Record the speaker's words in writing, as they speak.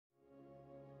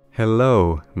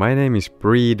Hello, my name is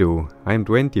Priidu. I'm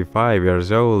 25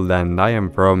 years old and I am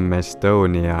from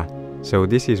Estonia, so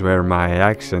this is where my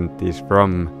accent is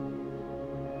from.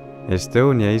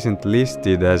 Estonia isn't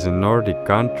listed as a Nordic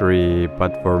country,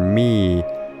 but for me,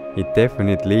 it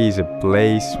definitely is a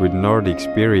place with Nordic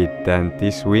spirit, and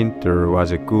this winter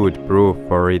was a good proof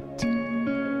for it.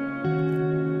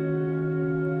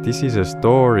 This is a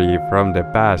story from the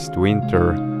past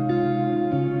winter.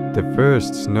 The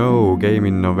first snow came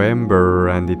in November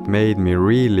and it made me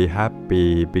really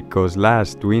happy because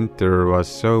last winter was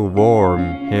so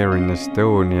warm here in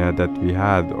Estonia that we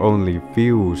had only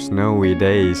few snowy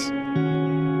days.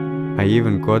 I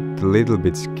even got a little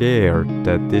bit scared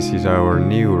that this is our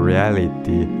new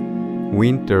reality.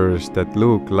 Winters that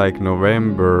look like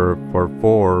November for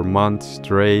 4 months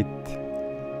straight.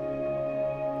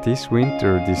 This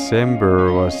winter,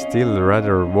 December, was still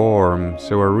rather warm,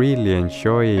 so I really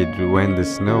enjoyed when the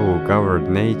snow covered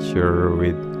nature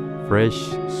with fresh,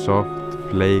 soft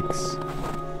flakes.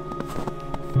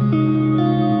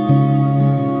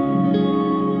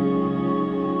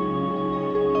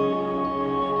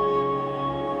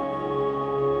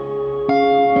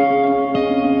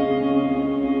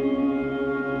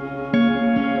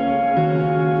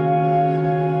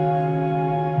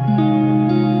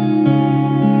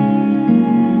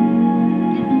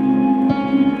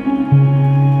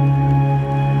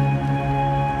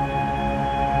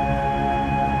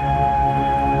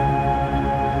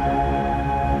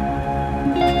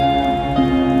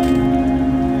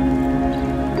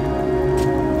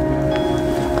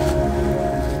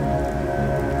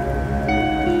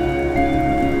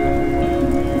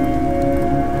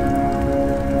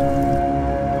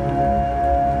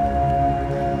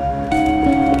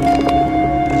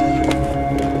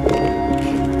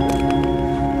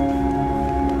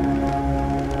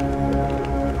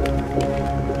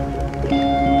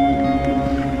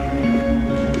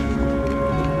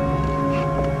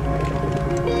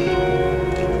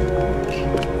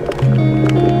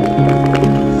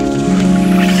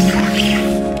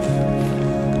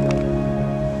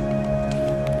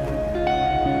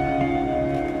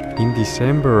 In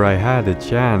December I had a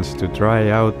chance to try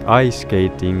out ice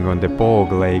skating on the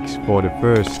bog lakes for the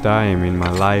first time in my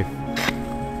life.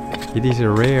 It is a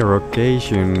rare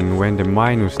occasion when the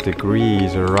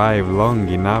 -degrees arrive long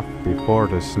enough before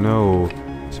the snow,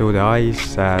 so the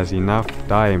ice has enough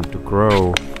time to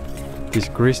grow. This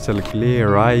crystal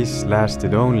clear ice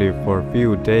lasted only for a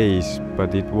few days,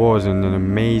 but it was an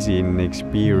amazing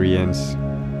experience.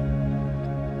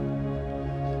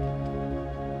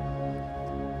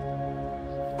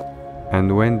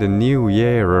 And when the new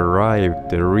year arrived,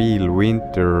 the real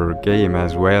winter came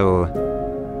as well.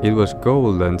 It was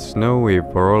cold and snowy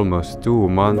for almost 2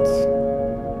 months.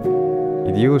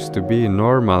 It used to be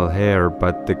normal here,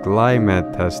 but the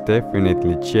climate has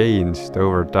definitely changed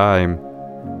over time.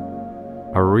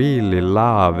 I really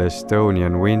love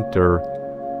Estonian winter.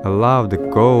 I love the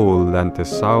cold and the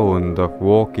sound of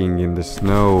walking in the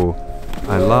snow.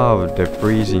 I love the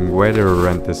freezing weather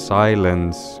and the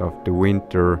silence of the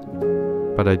winter.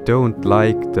 But I don't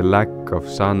like the lack of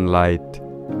sunlight.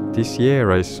 This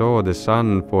year I saw the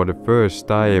sun for the first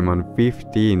time on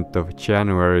 15th of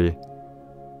January.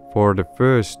 For the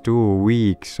first 2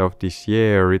 weeks of this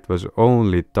year it was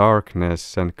only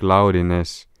darkness and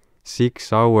cloudiness,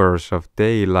 6 hours of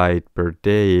daylight per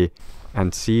day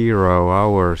and 0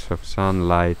 hours of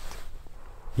sunlight.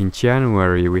 In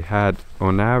January we had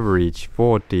on average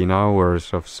 14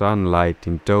 hours of sunlight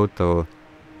in total.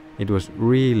 It was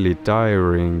really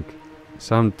tiring.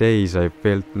 Some days I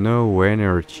felt no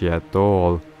energy at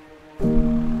all.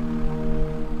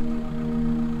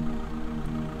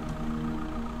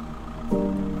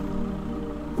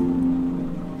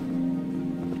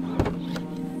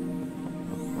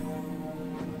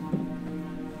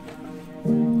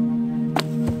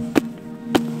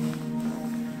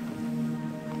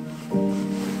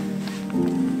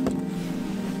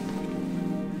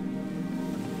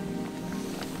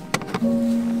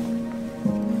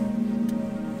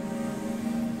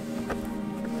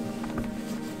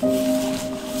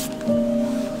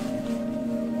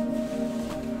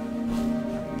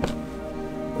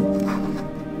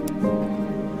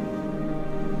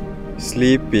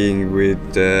 Sleeping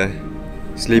with a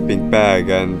sleeping bag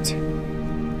and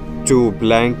 2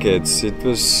 blankets, it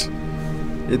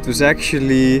was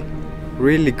actually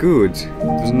really good.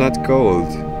 It was not cold.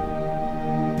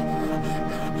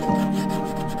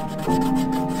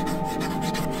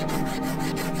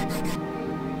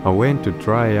 I went to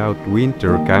try out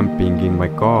winter camping in my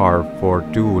car for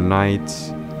 2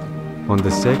 nights. On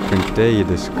the second day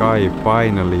the sky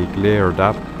finally cleared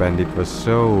up and it was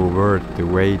so worth the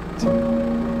wait.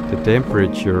 The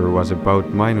temperature was about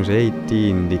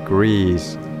 -18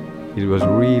 degrees. It was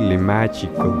really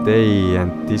magical day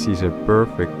and this is a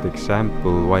perfect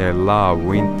example why I love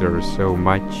winter so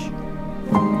much.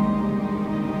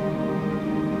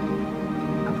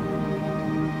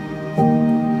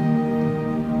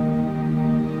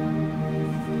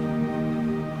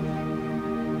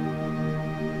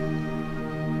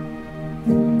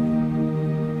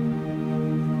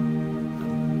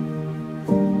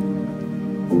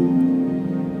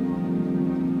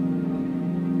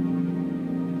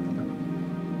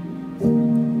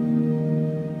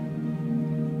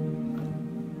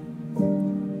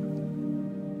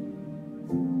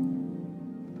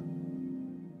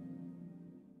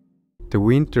 The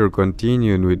winter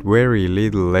continued with very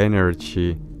little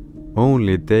energy.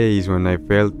 Only days when I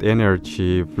felt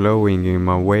energy flowing in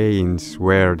my veins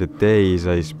were the days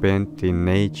I spent in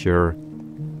nature.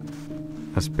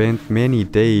 I spent many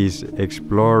days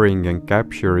exploring and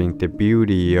capturing the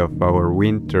beauty of our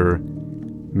winter.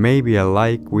 Maybe I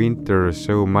like winter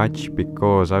so much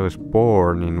because I was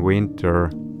born in winter.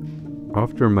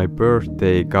 After my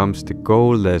birthday comes the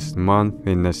coldest month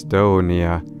in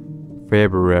Estonia,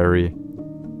 February.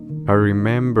 I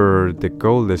remember the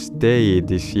coldest day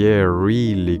this year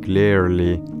really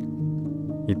clearly.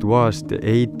 It was the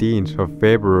 18th of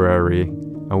February.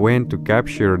 I went to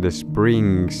capture the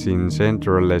springs in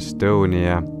central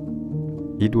Estonia.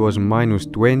 It was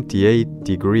 -28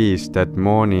 degrees that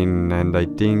morning and I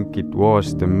think it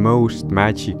was the most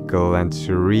magical and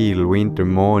surreal winter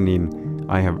morning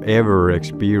I have ever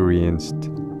experienced.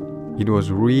 It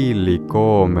was really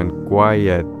calm and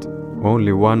quiet.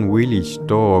 Only one village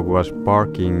dog was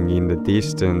barking in the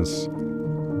distance.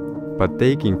 But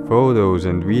taking photos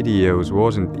and videos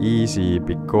wasn't easy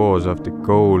because of the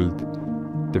cold.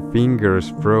 The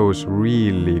fingers froze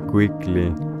really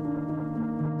quickly.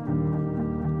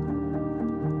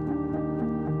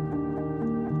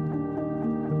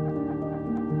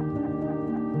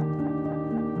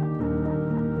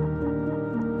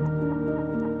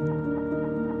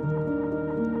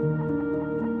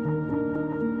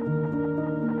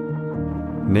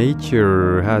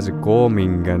 Nature has a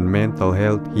calming and mental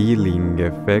health healing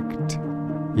effect.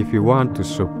 If you want to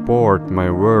support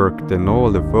my work, then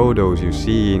all the photos you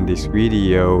see in this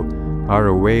video are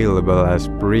available as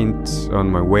prints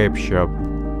on my web shop.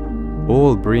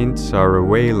 All prints are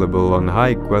available on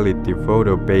high quality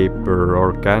photo paper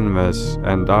or canvas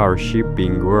and are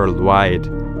shipping worldwide.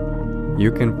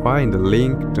 You can find a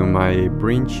link to my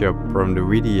print shop from the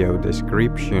video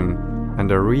description. And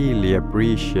I really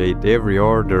appreciate every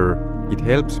order. It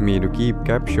helps me to keep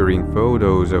capturing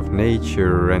photos of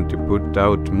nature and to put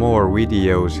out more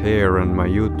videos here on my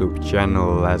YouTube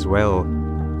channel as well.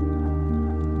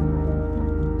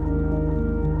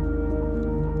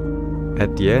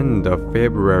 At the end of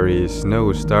February,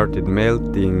 snow started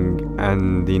melting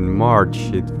and in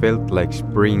March it felt like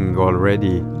spring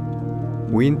already.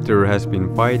 Winter has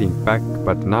been fighting back,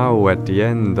 but now at the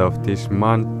end of this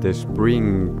month the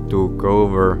spring took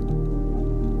over.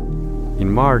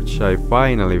 In March I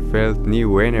finally felt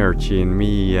new energy in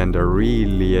me and I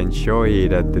really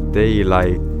enjoyed that the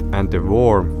daylight and the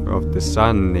warmth of the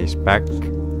sun is back.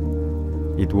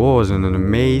 It was an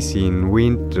amazing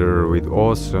winter with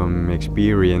awesome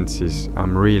experiences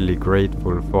I'm really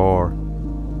grateful for.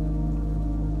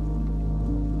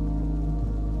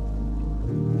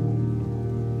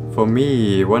 For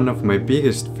me, one of my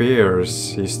biggest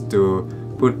fears is to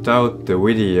put out the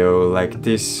video like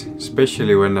this,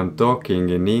 especially when I'm talking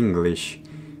in English,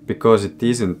 because it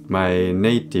isn't my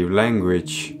native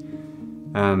language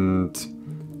and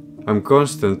I'm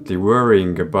constantly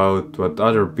worrying about what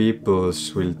other people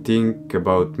will think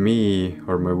about me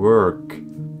or my work.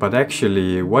 But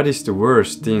actually, what is the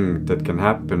worst thing that can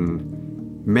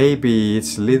happen? Maybe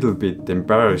it's a little bit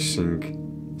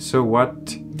embarrassing. So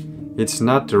what? It's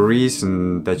not a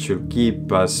reason that should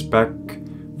keep us back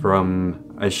from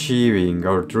achieving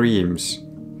our dreams.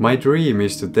 My dream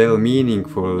is to tell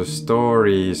meaningful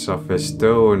stories of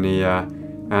Estonia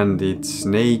and its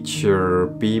nature,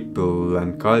 people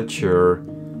and culture.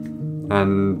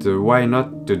 And why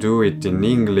not to do it in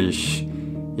English,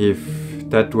 if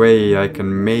that way I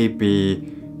can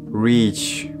maybe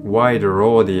reach wider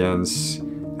audience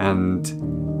and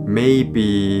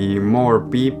maybe more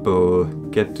people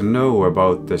get to know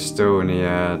about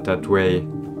Estonia that way.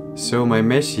 So my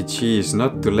message is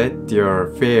not to let your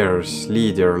fears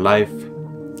lead your life.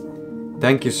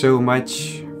 Thank you so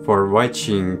much for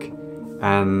watching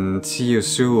and see you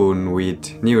soon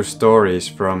with new stories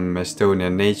from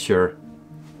Estonian nature.